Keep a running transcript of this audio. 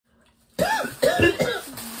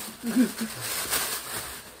Leader,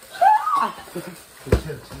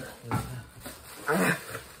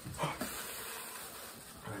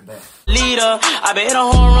 I been hit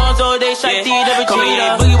on home runs all day, shot D, never cheater.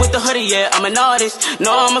 Boogie with the hoodie, yeah, I'm an artist.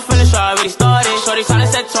 No, I'm a finisher, I already started. Shorty tryna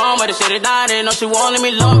set tone, but the shit is dying. No, she won't let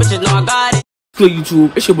me alone, bitches know I got it. Hello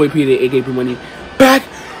YouTube, it's your boy Peter, aka P Money, back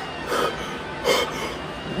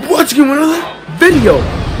watching another video.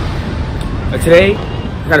 Today,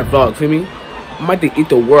 I got a vlog, feel me? I'm about to eat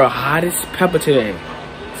the world's hottest pepper today,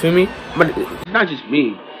 feel me? It's not just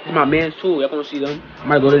me, it's my mans too. Y'all gonna see them. I'm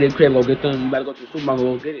about to go to their crib, go get them. I'm about to go to the supermarket,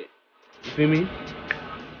 go get it. You feel me?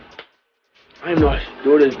 I don't know how to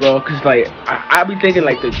do this, bro, cause like I be thinking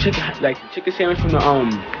like the chicken sandwich from the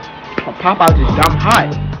Popeyes is dumb hot.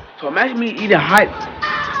 So imagine me eating hot,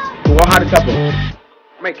 the world's hottest pepper.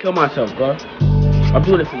 I might kill myself, bro. I'm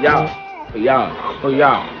doing it for y'all, for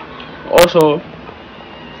y'all. Also,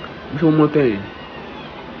 let me show one more thing.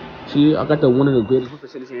 See, I got the one of the greatest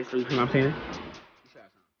facilities in history. You know what I'm saying?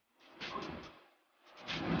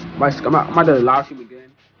 I'm about to live stream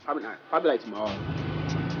again. Probably not. Probably like tomorrow.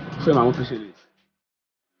 Show my own percentage.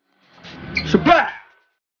 Shabbat!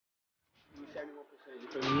 71%, you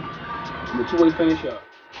feel me? I'm a two-way finisher.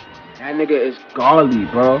 That nigga is godly,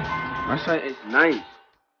 bro. My son is nice.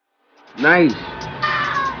 Nice.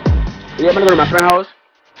 Yeah, I'm gonna go to my friend's house.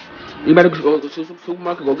 You better go to the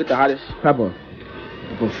supermarket, go get the hottest pepper.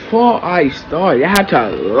 Before I start, you have to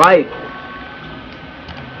like,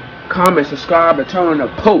 comment, subscribe, and turn on the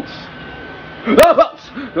post.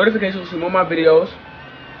 Notifications to see more of my videos.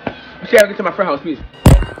 Let's see how I get to my friend's house, please.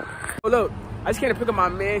 Oh, look, I just came to pick up my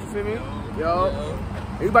man, you feel me? Yo.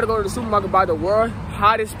 You about to go to the supermarket and buy the world's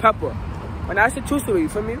hottest pepper. And that's the two-story, you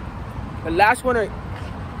feel me? The last one,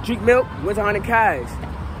 drink milk, wins 100 cash.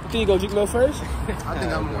 You think you gonna drink milk first? I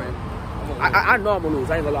think I'm gonna win. I know I'm gonna lose,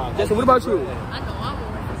 I ain't gonna lie. Justin, what about you? I know I'm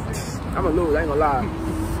gonna win. I'm gonna lose, I ain't gonna lie.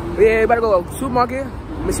 But yeah, you better go to the supermarket.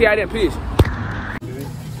 Let me see how that peace.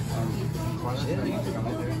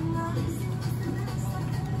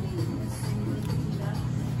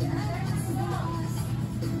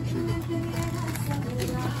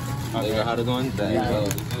 How to go in?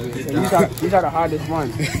 These are the hottest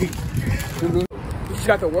ones. She's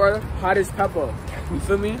got the world's hottest pepper. You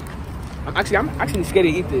feel me? I'm actually scared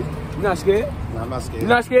to eat this. You not scared? No, I'm not scared. You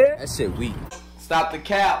not scared? That shit weak. Stop the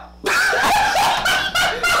cap. Stop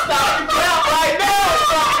the cap right now.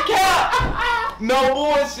 Stop the cap. No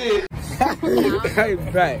bullshit.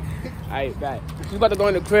 I ain't back. You about to go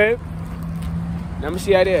in the crib? Let me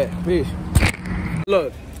see how there. Peace.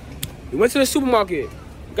 Look, we went to the supermarket.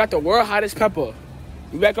 We got the world's hottest pepper.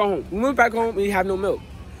 We back home. We went back home and we have no milk.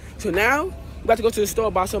 So now, we about to go to the store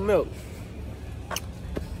and buy some milk.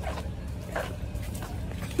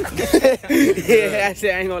 Yeah, that's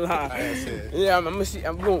it. I ain't gonna lie. That's it. Yeah, I'm gonna see.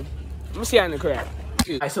 I'm going. I'm gonna see how in the crib.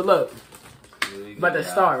 Alright, so look. We about to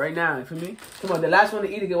start right now. You feel me? Come on, the last one to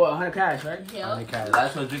eat it get what? 100 cash, right? Yeah. 100 cash. The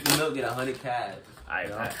last one to drink the milk get 100 cash. Alright.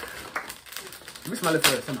 Let me smell it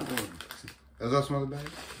first. Come on. Does that smell bad?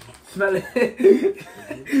 Smell it.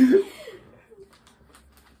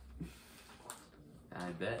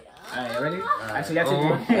 I bet. Alright, ready? Alright, so y'all take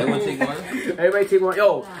one. Everyone take one? Everybody take one.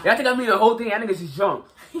 Yo, y'all think I mean the whole thing? Y'all niggas is drunk.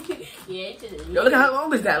 Yeah, it is. Yo, look at how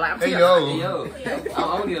long is that? Like, I'm Hey, saying, yo. Hey, yo.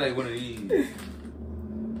 I'm gonna get like one of these.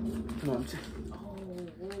 Come on.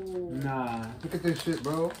 Nah. Look at this shit,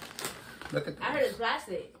 bro. Look at I heard it's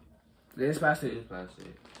plastic. This plastic. It's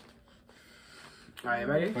plastic. Alright,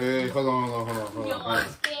 ready? Hey, hold on. Yo, I'm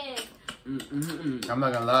scared. I'm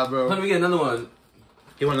not gonna lie, bro. Let me get another one.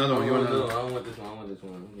 You want another one? I don't want this one. I want this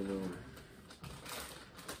one. Get another one.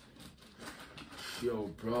 Yo,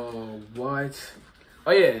 bro, what?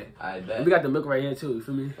 Oh yeah, I bet. we got the milk right here too. You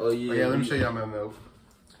feel me? Oh yeah. Oh, yeah, let me show y'all my milk.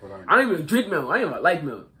 Hold on. I don't even drink milk. I don't even like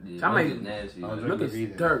milk. Yeah, I might. milk is nasty. I'll drink Milk the is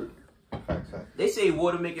either. dirt. Facts. They say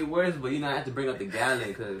water make it worse, but you know I have to bring up the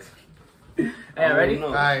gallon, cause. Hey, ready?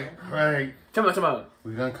 No. Right. Come on.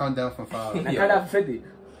 We're gonna count down from 5. I cut out for 50.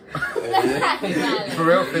 For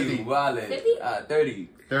real, 50. You wildin'. 50? 30.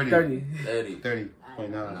 30. 30. 30. 30.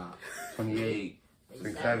 29. Nah. 28.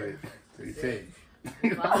 37. 36.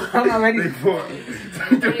 I'm not ready. 34.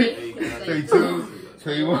 32.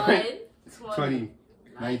 21. 20.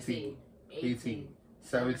 19. 18.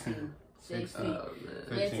 17. 16. Oh,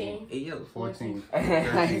 man. 15. Hey, yo. 14.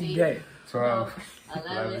 Okay. 12.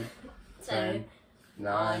 11, 10,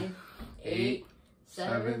 9. 8.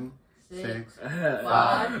 7. 6.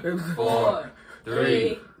 5, 4,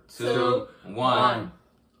 3, 2, 1.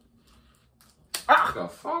 What the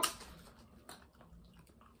fuck?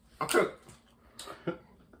 Okay.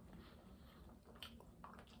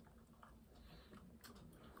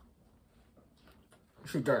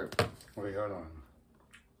 Shit dirt. Wait, hold on.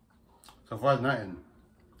 So far, it's nothing.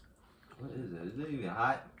 What is it? Is it even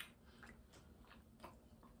hot?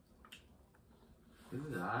 Is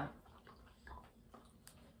it hot?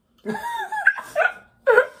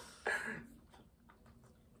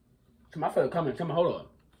 I feel it coming. Come on, hold on.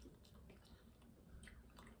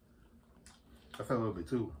 I felt a little bit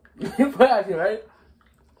too. You put that shit, right?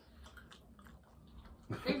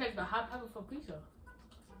 They make the hot pepper for pizza.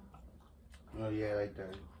 Oh yeah, like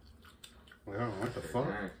that. Wait, hold on. What the fuck?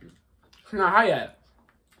 It's not hot yet.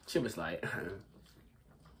 Shit was light.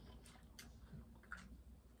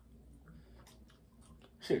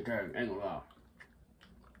 Shit dirt. Ain't gonna lie.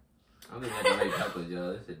 I don't even have the right peppers,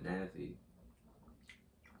 yo. This shit nasty.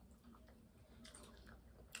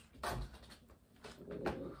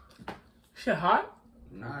 Shit hot?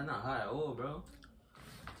 Nah, not hot at all, bro.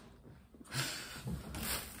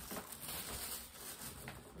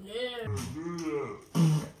 Yeah.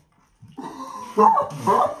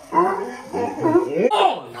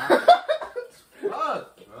 Oh,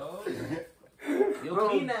 fuck, bro. Yo,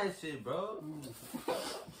 clean that shit, bro.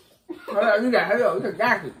 Hold on, you got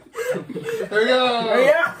gas it. There you go.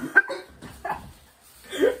 Yeah.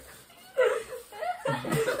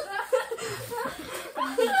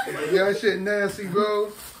 Yeah, that shit nasty,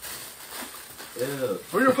 bro. Ew.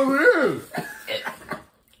 What the fuck it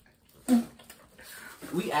is?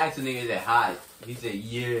 We asked the nigga, is it hot? He said,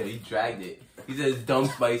 yeah, he dragged it. He said it's dumb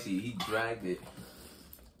spicy. He dragged it.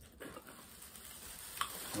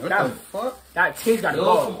 What That- the fuck? That taste gotta Yo,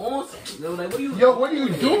 go. come on. They were like, what are you Yo, what are you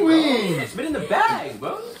doing? It's been in the bag,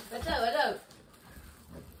 bro. What's up? What's up?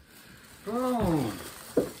 Bro.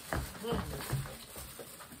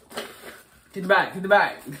 Get the bag. Get the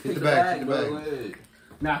bag. Get the bag, get the bro. bag. Wait.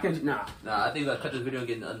 Nah, I can't. Nah. Nah, I think we gotta cut this video and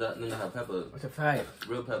get none of her pepper. What's a fact?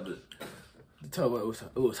 Real peppers. Tell you what,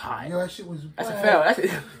 it was hot. Yo, that shit was That's a bad. fail. That's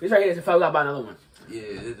it. This right here is a fail. We gotta buy another one. Yeah,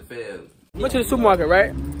 it's a fail. We went to the supermarket,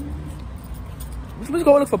 right? We supposed to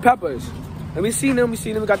go look for peppers. And we seen them, we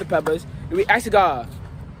got the peppers. And we asked the guy.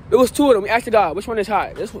 It was two of them. We asked the guy, which one is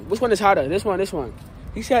hot? Which one is hotter? This one.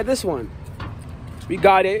 He said this one. We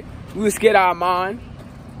got it. We was scared out of mind.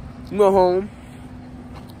 We went home.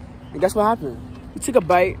 And guess what happened? We took a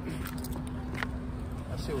bite.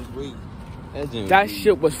 That shit was weak. That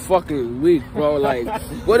shit was fucking weak, bro. Like,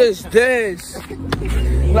 what is this?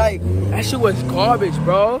 Like, that shit was garbage,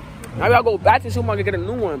 bro. Now we gotta go back to the supermarket and get a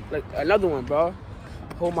new one, like another one, bro.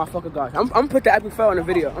 Oh my fucking gosh. I'm gonna put the epic fail in the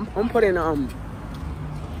video. I'm putting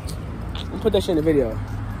put that shit in the video.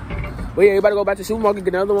 But yeah, you better go back to the supermarket,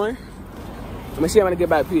 get another one. I'm gonna see how I'm gonna get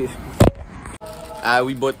back, peace. Alright,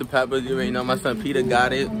 we bought the peppers. You already know my son Peter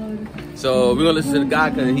got it. So we're gonna listen to the guy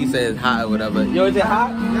because he said it's hot or whatever. Yo, is it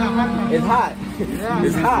hot? Yeah, it's hot. Yeah.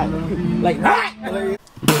 It's hot. Like hot.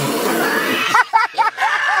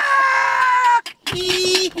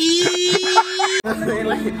 He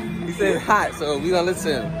said it's hot, so we gonna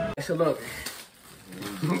listen to him. So look,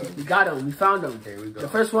 we got them, we found them. There we go. The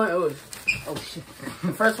first one, it was, oh shit.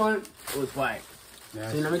 The first one, it was white.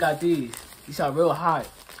 So now we got these. These are real hot.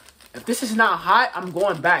 If this is not hot, I'm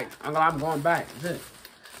going back. I'm going back. That's it.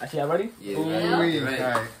 Actually, y'all ready? Yeah, Ooh-wee. right.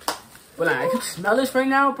 Alright. But like, you smell this right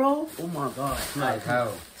now, bro? Oh my god. Smell Like like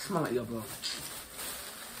how? Smell like yo, bro.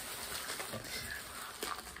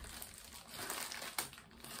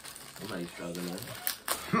 Somebody's struggling.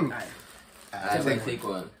 Alright. Alright, take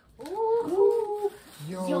one. Ooh.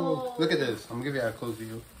 Yo. Look at this. I'm gonna give you a close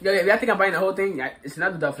view. Yo, if y'all think I'm buying the whole thing, yeah, it's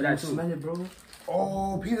another dub for that too. it, bro.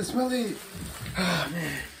 Oh, Peter, smell it.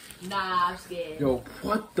 Nah, I'm scared. Yo,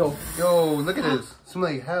 what the Yo, look at this.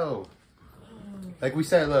 Smell like hell. Like we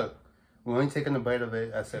said, look. We're only taking a bite of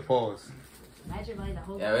it. I said pause. Imagine buying the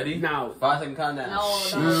whole Yeah, ready? Now. 5 second countdown.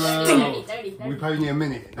 No, 30. We probably need a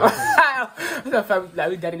minute. That's a fact, like,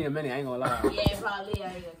 we dead in a minute, I ain't gonna lie. Yeah, probably.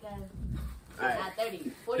 Okay. Alright. Not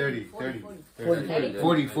 30. 40. 30, 40. 30. 30.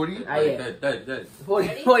 40, 40? Alright, yeah. Dead. 40,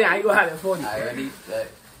 I ain't gonna have it 40. Alright, ready?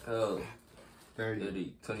 Set. Go. 30,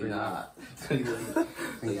 30, 29,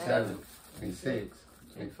 27, 26,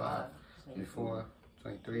 25, 24,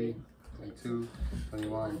 23, 22,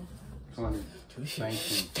 21, 20, 19,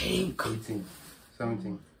 Stink. 18,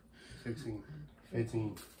 17, 16,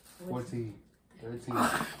 15, 14, 13,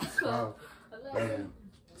 12, 11,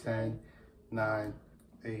 10, 9,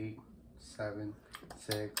 8, 7,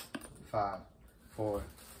 6, 5, 4,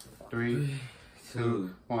 3, 2,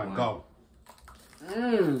 1, go.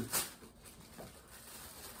 Mmm.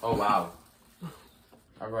 Oh, wow.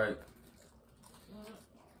 Alright.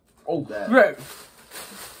 Oh, That. shit.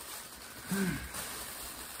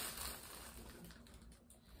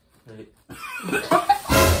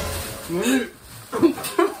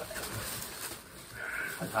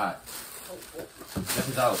 That's hot. This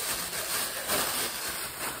is out.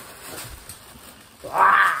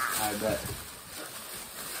 I bet.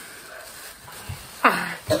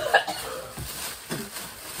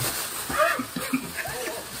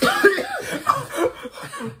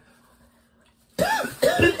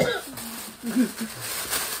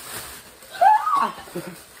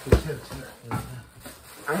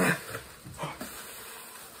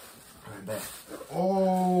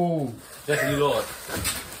 Oh, Justin, you lost.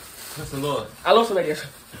 Justin lost. I lost already.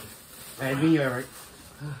 hey, me, Eric.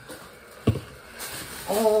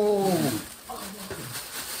 Oh,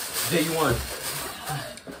 Jay, you won.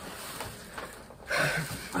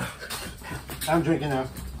 I'm drinking now.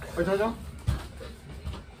 What's that now?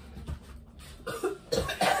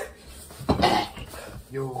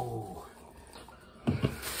 Yo.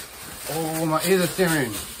 Oh, my ears are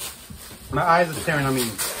staring. My eyes are staring, I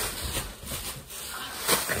mean.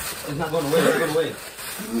 It's not going away. It's going away.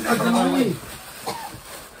 It's not going away.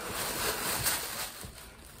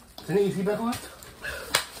 Turn the AC back on?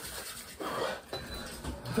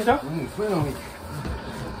 What's up? Spin on me.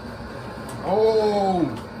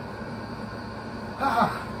 Oh.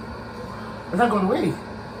 Ah. It's not going away.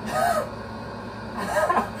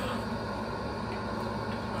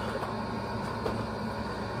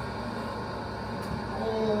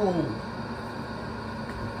 Oh.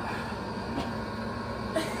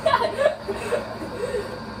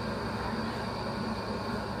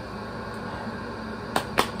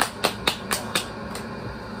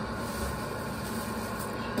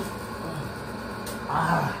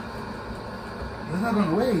 Ah. It's not going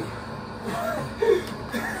away.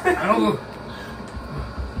 I don't know.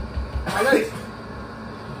 My legs.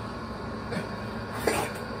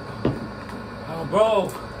 Oh, bro.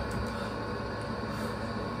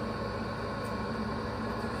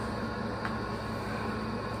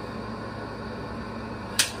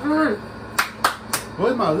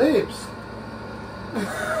 Where's my lips?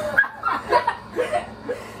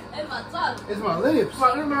 And my tongue. It's my lips.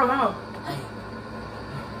 Fuck, look at my mouth.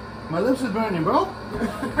 My lips is burning, bro.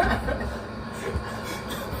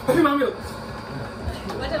 Look at my milk.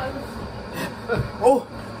 What's up? Oh.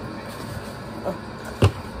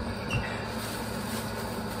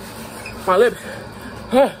 My lips.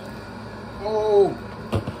 Huh. Oh.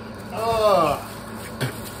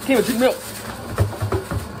 Can't even drink milk.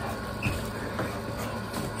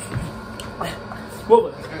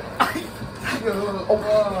 Whoa.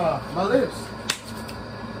 My lips.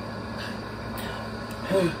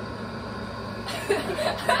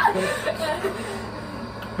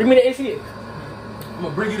 Bring me the AC. I'm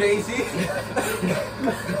gonna bring you the AC.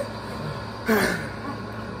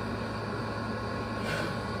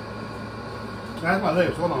 That's my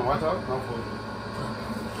lips. Hold on, watch out. I'm full.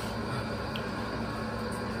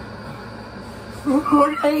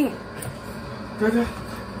 Okay. Good.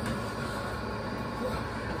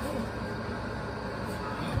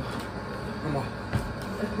 Come on.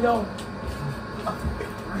 Yo.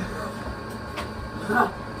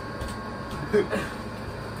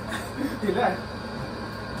 Get that.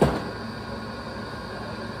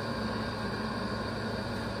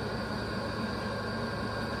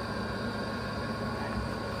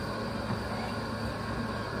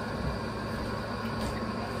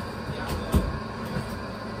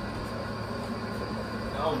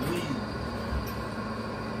 Oh, me.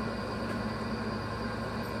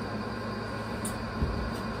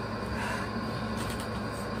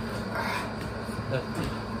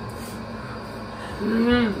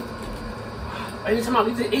 Anytime I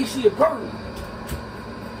leave the AC, it burns.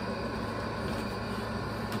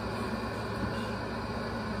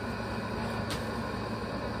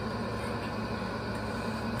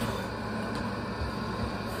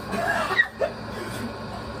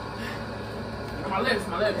 My lips,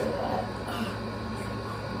 my lips.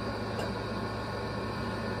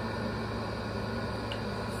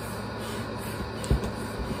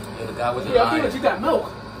 Yo, the guy wasn't Yeah, I feel lying. like you got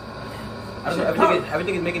milk. I don't know,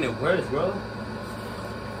 everything is making it worse, bro.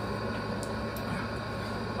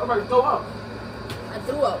 I'm about to throw up. I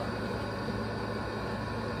threw up.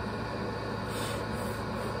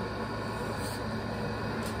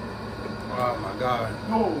 Oh my god.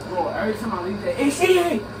 Bro, every time I leave the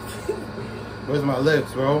AC, Where's my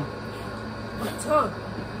lips, bro? My tongue.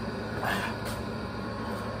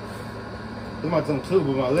 Where's my tongue too,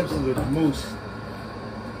 but my lips is a moose.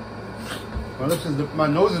 My lips is my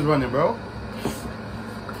nose is running, bro.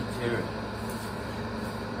 Here.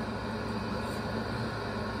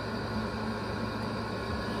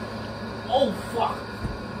 oh fuck.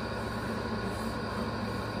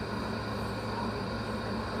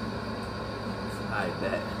 I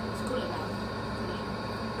bet. It's cooler now.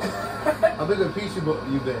 How big a piece you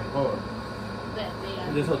been? Oh. That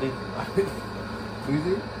big. This whole thing.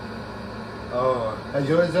 Easy? Oh. As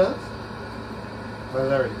yours does? Where's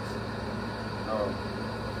Larry's? Oh.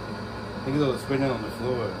 Think of those spinning on the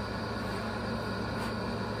floor.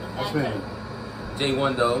 I'm spinning. Jay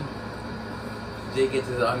won though. Jay gets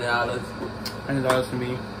his $100. $100 for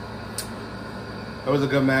me. That was a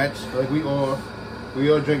good match. Like we all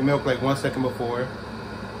drink milk like 1 second before.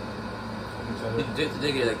 Jay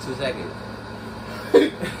get it like 2 seconds. Yo,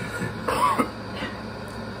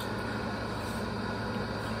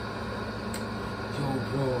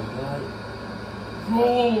 bro, what?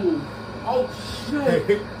 Bro. Oh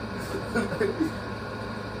shit.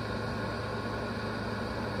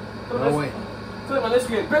 No way. Feel like my lips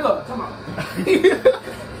getting bigger. Come on.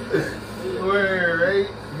 Word, right?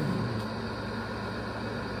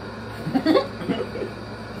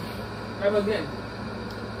 Never again.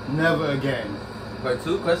 Never again. Part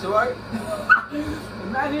 2, question mark?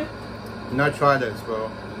 Imagine. Not try this,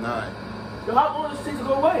 bro. Not. Yo, how long does it take to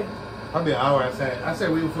go away? Probably an hour. I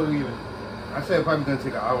said we before we even. I said probably gonna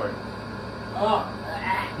take an hour.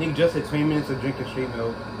 Nigga just said 20 minutes of drinking straight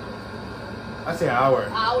milk. I say an hour.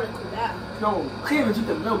 I would have cooked that. Yo, can't even drink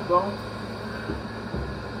the milk, bro.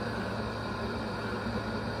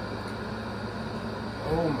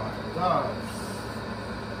 Oh my god.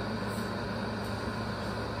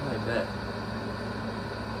 Like that.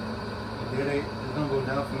 You did it. It's gonna go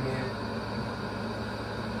down from here.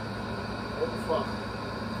 What the fuck?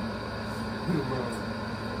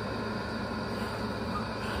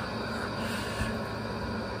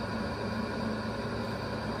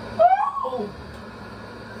 Oh!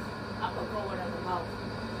 I put cold water in my mouth.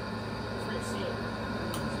 That's what it said.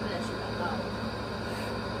 Spit that shit out loud.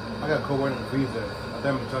 I got cold water in the freezer. I think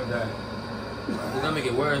I'm gonna chuck that. It's gonna make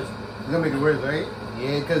it worse. It's gonna make it worse, right?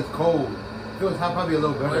 Yeah, because it's cold. If it was hot, probably a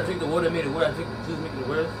little When I better. drink the water, it made it worse. I drink the juice, making it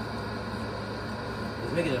worse.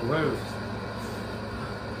 It's making it worse.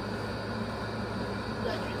 You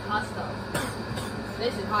gotta drink hot stuff.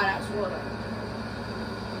 This is hot ass water.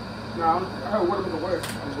 No, I heard water make it worse.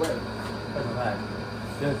 I'm wet. That's a fact.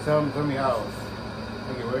 Just tell me how.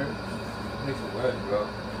 Make it worse. It makes it worse, bro.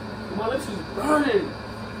 My lips is burning.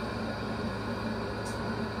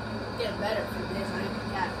 Getting better for this. I ain't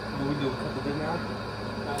gonna cat. What we do? Cut the bit now?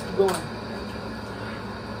 Keep going.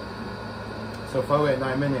 So far we're at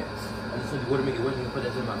 9 minutes. I just said the water make it worse. You can put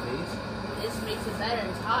that shit in my face. This makes it better.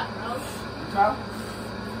 It's hot, bro. Top.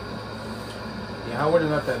 Yeah, hot water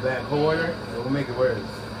not that bad. Cold water, it will make it worse.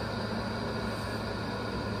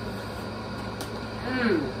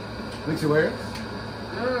 Makes it worse? It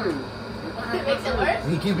makes it worse?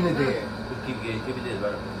 He keeping it there. Keep it this,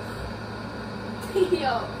 bro.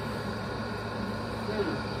 Yo.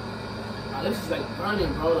 My lips is like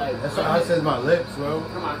burning, bro. Like That's what I said my lips, bro.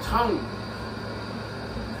 from my tongue.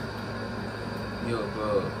 Yo,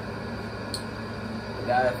 bro. The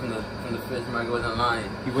guy from the fish market wasn't lying.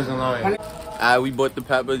 He wasn't lying. We bought the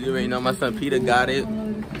peppers. You already know my son Peter got it.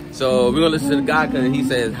 So we're gonna listen to the guy because he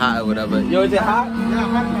said it's hot or whatever. Yo, is it hot?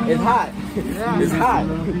 Yeah, it's hot. It's hot.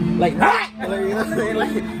 Like hot. Like, you know what I'm saying?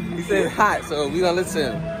 Like he said it's hot. So we gonna listen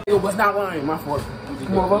to him. Yo, was not lying. My fault.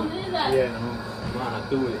 Come over. What is that? Yeah, no. Come on, I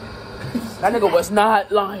threw it. That nigga was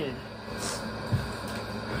not lying.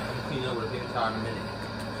 I'll clean up with a paper towel in a minute.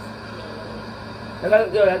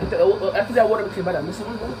 After that water became better. I miss it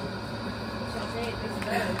one, bro. So I'm saying it makes it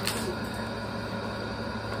better.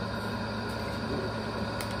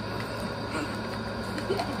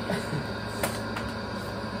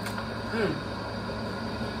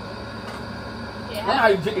 Yeah, Now how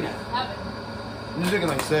you drinking that? have it. You're drinking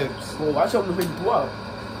like sips. Well, watch out when the baby go out.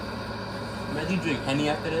 Imagine you drink Henny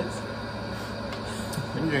after this.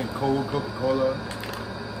 You drink cold Coca-Cola.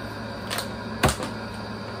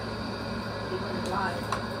 He wouldn't lie.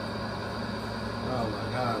 Oh my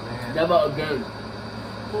god, man. Never again.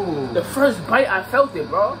 Ooh. The first bite, I felt it,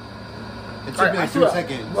 bro. It took me like 3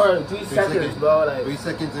 seconds. Bro, 3 seconds, bro. Like 3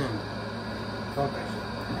 seconds in. Fuck that shit.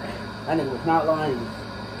 that nigga was not lying.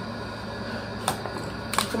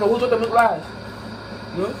 Come on, who took the milk last?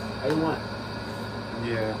 You? I didn't want.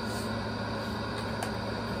 Yeah.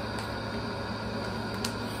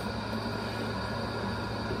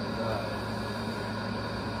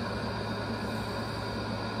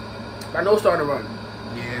 My nose started to run.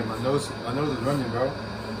 Yeah, my nose is running, bro.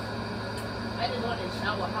 I just want to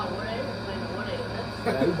shower hot water and play the water in it.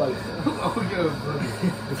 Yeah, everybody. Oh, yeah, buddy.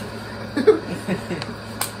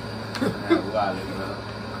 Man, wild, bro.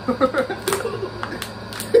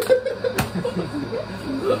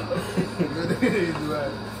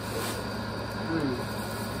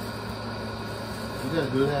 You gotta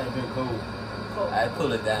do that and drink cold. I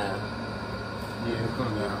pull it down. Yeah, it's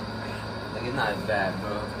coming down. Like, it's not as bad,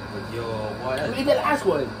 bro. But yo, boy, We that's did the last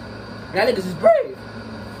one. That niggas is brave.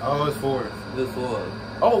 Oh, it's 4. good for us.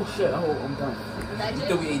 Oh shit, oh, I'm done. Is that You it?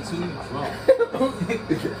 thought we ate 2?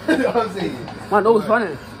 Wrong. I'm saying. My nose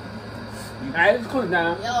running. Alright, let's cool it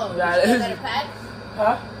down. Yo, Yeah, is let's- that a pack?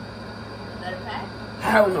 Huh? Is that a pack?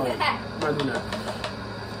 Hell no. I'm not doing that.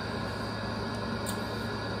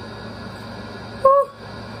 Woo.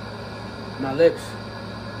 My lips.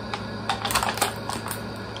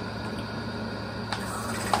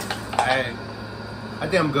 I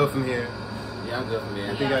think I'm good from here. Yeah, I'm good for me.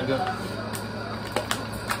 I think I'm good.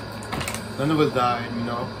 None of us died, you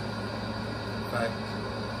know. Like,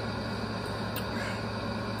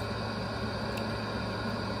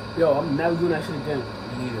 Yo, I'm never doing that shit again. me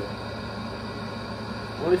neither.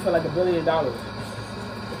 Only for like $1 billion.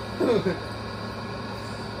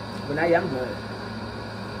 But now, yeah, I'm good.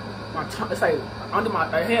 My tongue, it's like under my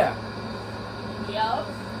hair. Yo.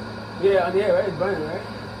 Yeah, under here, right? It's burning, right?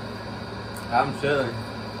 I'm chilling.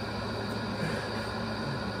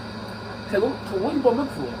 Hey, what you bought milk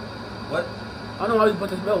for? What? I don't know why you bought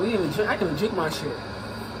this milk. We didn't even drink. I didn't even drink my shit.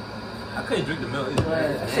 I couldn't drink the milk. It's Right.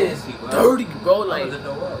 That shit is nasty, bro. dirty, bro. I Like, was at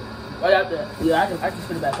the well. right after. Yeah, I can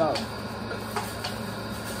spit it back out. Y'all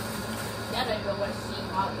don't even know what to see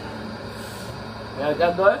out now. Yeah,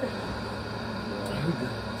 that good?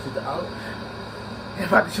 Shoot the out. I'm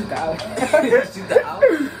about to shoot the out. Shoot the out.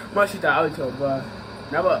 I'm gonna shoot the out, yo, bro.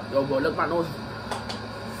 Never, yo, bro, look my nose.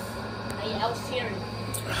 Hey, I was tearing.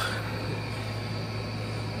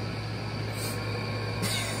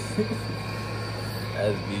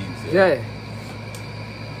 That's beats. Yeah.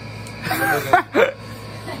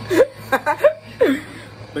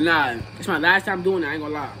 But nah, it's my last time doing it, I ain't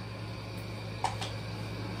gonna lie.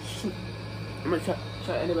 Shoot. I'm gonna try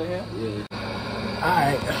to end it right here. Yeah.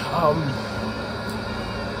 Alright,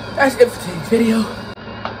 that's it for today's video.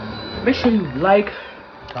 Make sure you like,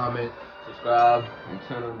 Comment, Subscribe and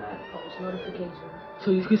turn on that. Post notifications.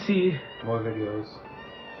 so you can see. more videos.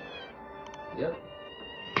 Yep.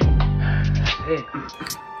 Hey,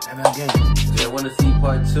 ever again. If you want to see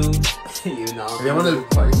part 2, you know. If you wanna-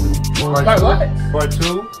 part 2. Part Part 2, what? Part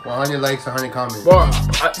 2, 100 likes, 100 comments. Bro,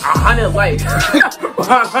 100 likes.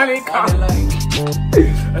 100 comments.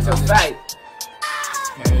 That's a fact.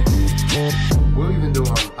 And we'll even do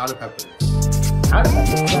Hot Peppers. How the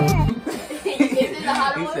Is it the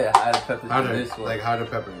hot He one? said hot peppers for this one. Like Hot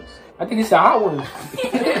Peppers. I think it's a hot one.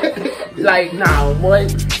 Like, nah, boy.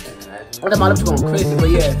 What my lips going crazy, but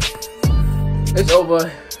yeah. It's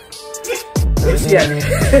over.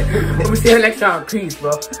 Let me see you next time, peace,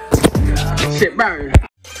 bro. Shit, burn.